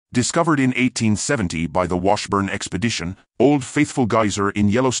Discovered in 1870 by the Washburn expedition, Old Faithful Geyser in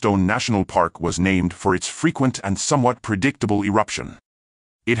Yellowstone National Park was named for its frequent and somewhat predictable eruption.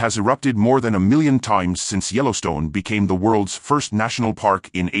 It has erupted more than 1 million times since Yellowstone became the world's first national park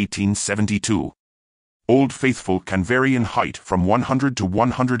in 1872. Old Faithful can vary in height from 100 to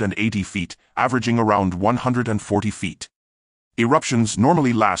 180 feet, averaging around 140 feet. Eruptions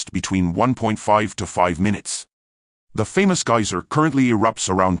normally last between 1.5 to 5 minutes. The famous geyser currently erupts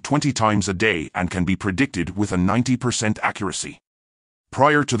around 20 times a day and can be predicted with a 90% accuracy.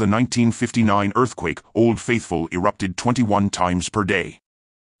 Prior to the 1959 earthquake, Old Faithful erupted 21 times per day.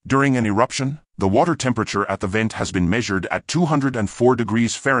 During an eruption, the water temperature at the vent has been measured at 204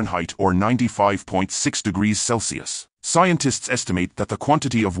 degrees Fahrenheit or 95.6 degrees Celsius. Scientists estimate that the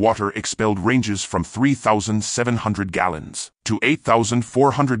quantity of water expelled ranges from 3,700 gallons to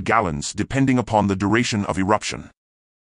 8,400 gallons depending upon the duration of eruption.